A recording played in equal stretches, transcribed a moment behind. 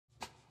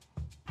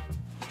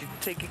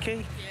take your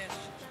key? Yes.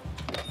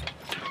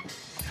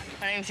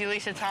 My name's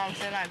Elisa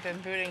Thompson. I've been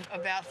booting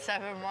about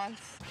 7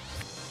 months.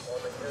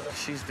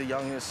 She's the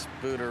youngest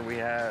booter we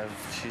have.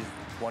 She's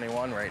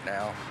 21 right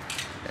now,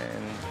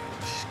 and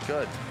she's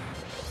good.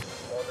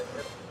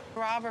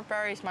 Robert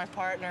Berry's my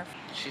partner.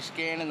 She's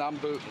scanning, I'm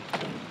booting.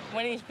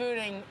 When he's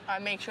booting, I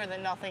make sure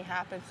that nothing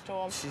happens to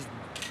him. She's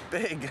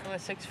big. I'm a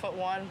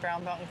 6'1",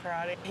 brown belt in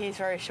karate. He's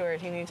very short.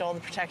 He needs all the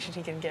protection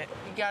he can get.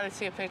 You gotta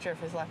see a picture of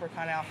his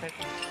leprechaun outfit.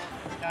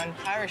 On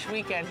Irish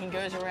weekend, he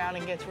goes around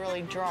and gets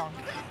really drunk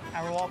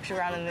and walks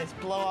around in this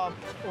blow-up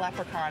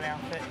leprechaun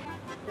outfit.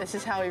 This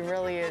is how he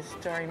really is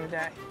during the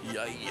day.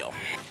 Yeah.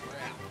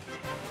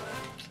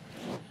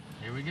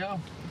 Here we go.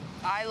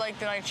 I like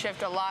the night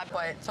shift a lot,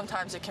 but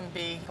sometimes it can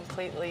be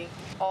completely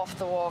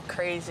off-the-wall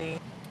crazy.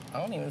 I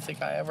don't even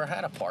think I ever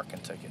had a parking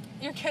ticket.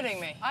 You're kidding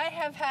me. I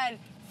have had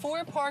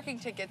 4 parking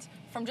tickets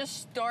from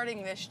just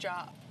starting this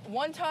job.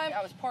 One time,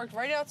 I was parked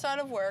right outside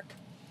of work,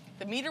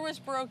 the meter was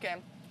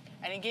broken,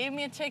 and he gave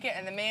me a ticket,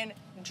 and the man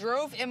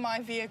drove in my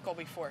vehicle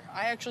before.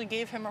 I actually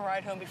gave him a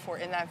ride home before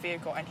in that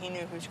vehicle, and he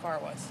knew whose car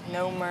it was.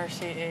 No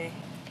mercy, E.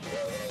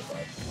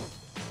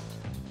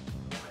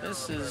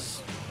 This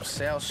is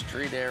South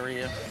Street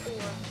area.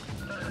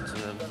 It's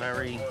a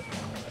very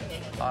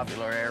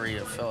popular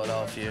area of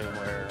Philadelphia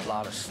where a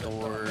lot of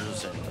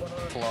stores and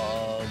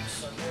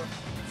clubs.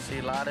 See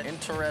a lot of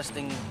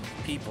interesting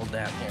people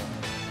down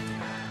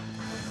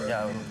here.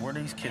 Yeah, where are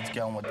these kids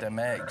going with them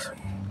eggs?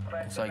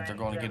 It's like they're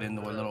going to get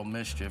into a little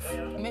mischief.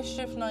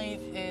 Mischief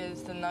Night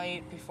is the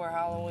night before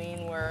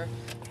Halloween where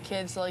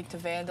kids like to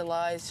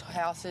vandalize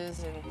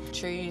houses and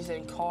trees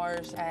and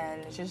cars,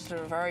 and it's just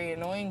a very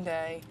annoying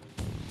day.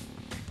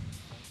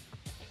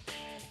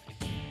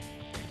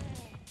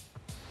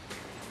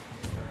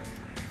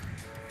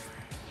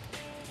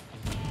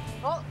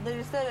 Oh, they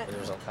just did it.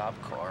 There's a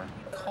cop car.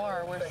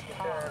 Car, where's the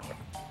car?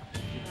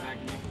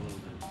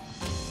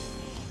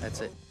 That's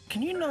it.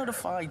 Can you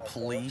notify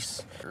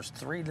police? There's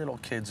 3 little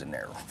kids in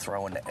there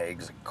throwing the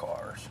eggs at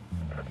cars.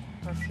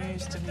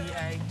 Refuse to be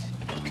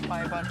egged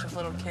by a bunch of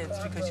little kids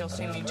because you'll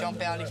see me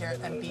jump out of here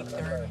and beat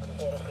their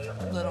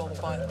little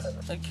butts.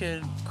 A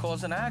kid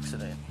caused an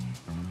accident.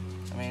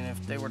 I mean,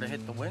 if they were to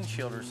hit the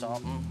windshield or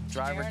something,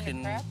 driver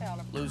can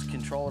lose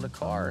control of the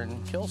car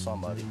and kill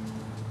somebody.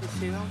 You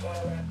see them?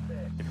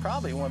 They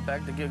probably went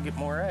back to get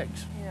more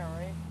eggs. Yeah,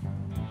 right.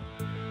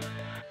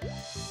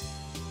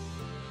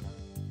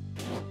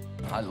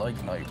 I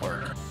like night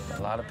work.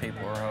 A lot of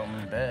people are home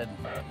in bed.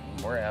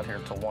 We're out here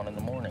till 1 in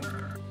the morning.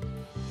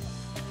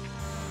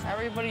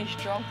 Everybody's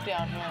drunk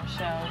down here,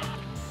 so.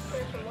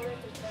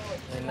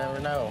 You never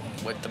know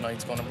what the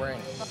night's gonna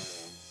bring.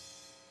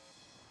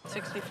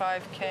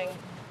 65 King.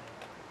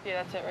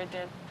 Yeah, that's it right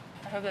there.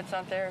 I hope that's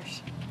not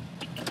theirs.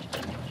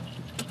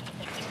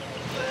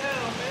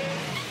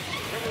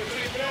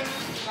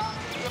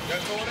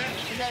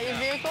 Is that your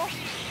vehicle?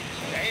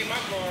 That ain't my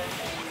car.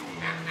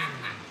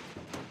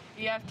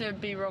 You have to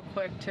be real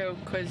quick, too,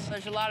 because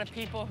there's a lot of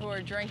people who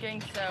are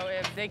drinking, so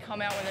if they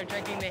come out when they're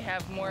drinking, they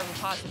have more of a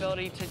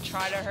possibility to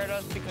try to hurt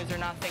us because they're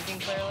not thinking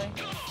clearly.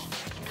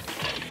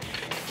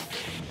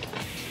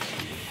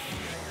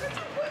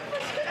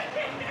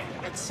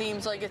 It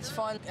seems like it's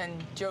fun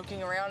and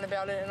joking around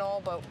about it and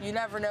all, but you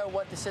never know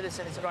what the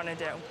citizens are going to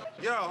do.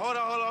 Yo, hold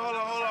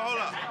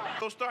on.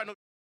 Don't start no.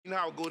 You know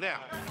how it go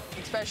down.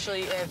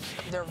 Especially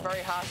if they're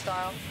very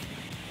hostile.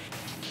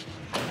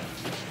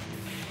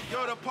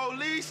 Yo, the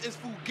police is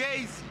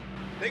fugazi.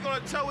 They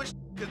gonna tow his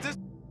because this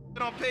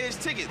don't pay his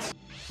tickets.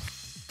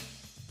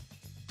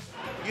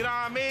 You know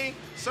what I mean?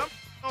 Some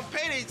don't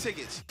pay their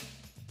tickets.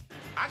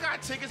 I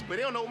got tickets, but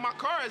they don't know where my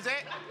car is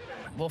at.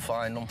 We'll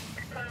find them.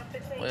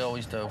 We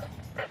always do.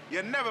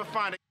 You'll never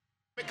find it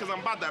because I'm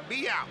about to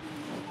be out.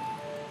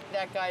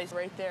 That guy's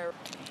right there.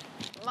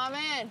 My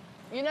man,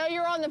 you know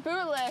you're on the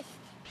boot list.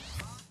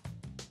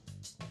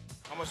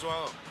 How much do I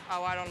owe?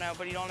 Oh, I don't know,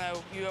 but you don't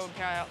know you owe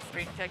out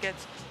 3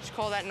 tickets. Just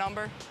call that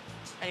number,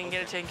 and you can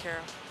get it taken care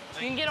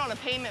of. You can get on a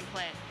payment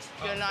plan.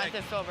 Go to 9th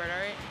and Filbert, all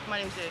right? My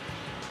name's Dave.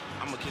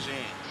 I'm gonna kiss your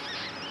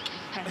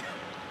hand.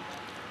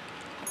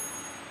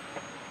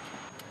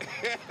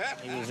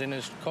 He was in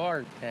his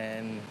car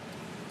and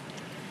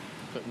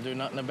couldn't do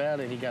nothing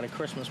about it. He got a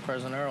Christmas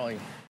present early.